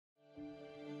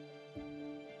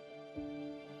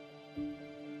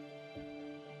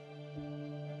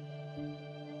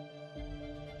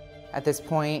At this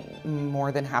point,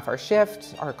 more than half our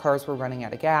shift, our cars were running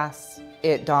out of gas.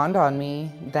 It dawned on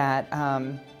me that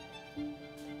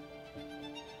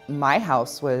my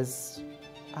house was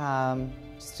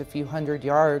just a few hundred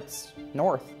yards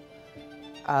north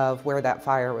of where that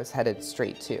fire was headed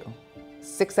straight to.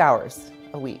 6 hours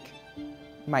a week,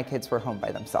 my kids were home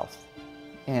by themselves.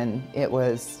 And it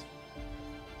was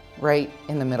right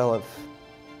in the middle of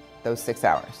those 6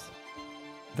 hours.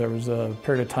 There was a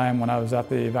period of time when I was at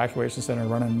the evacuation center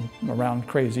running around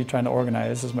crazy, trying to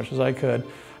organize as much as I could.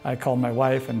 I called my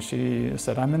wife and she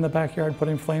said, "I'm in the backyard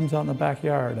putting flames out in the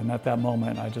backyard." And at that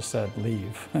moment, I just said,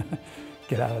 "Leave,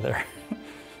 get out of there."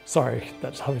 Sorry,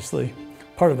 that's obviously,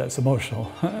 part of that's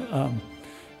emotional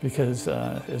because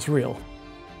it's real.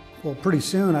 Well, pretty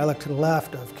soon I looked to the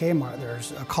left of Kmart,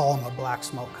 there's a column of black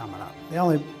smoke coming up. The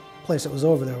only place that was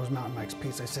over there was Mountain Mike's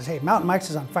Pizza. I says, "Hey, Mountain Mike's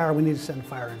is on fire, we need to send a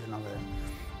fire engine over there."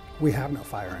 We have no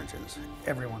fire engines.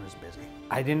 Everyone is busy.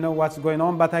 I didn't know what's going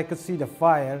on, but I could see the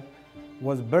fire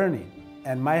was burning.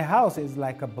 And my house is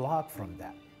like a block from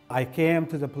that. I came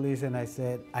to the police and I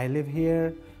said, "I live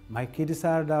here, my kids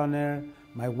are down there,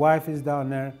 my wife is down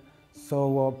there,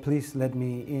 so please let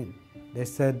me in." They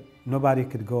said nobody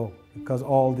could go because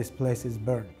all this place is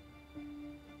burned.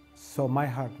 So my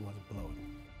heart was blown.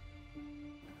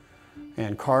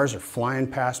 And cars are flying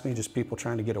past me, just people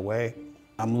trying to get away.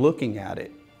 I'm looking at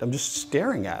it. I'm just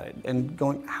staring at it and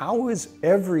going, how is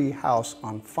every house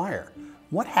on fire?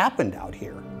 What happened out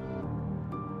here?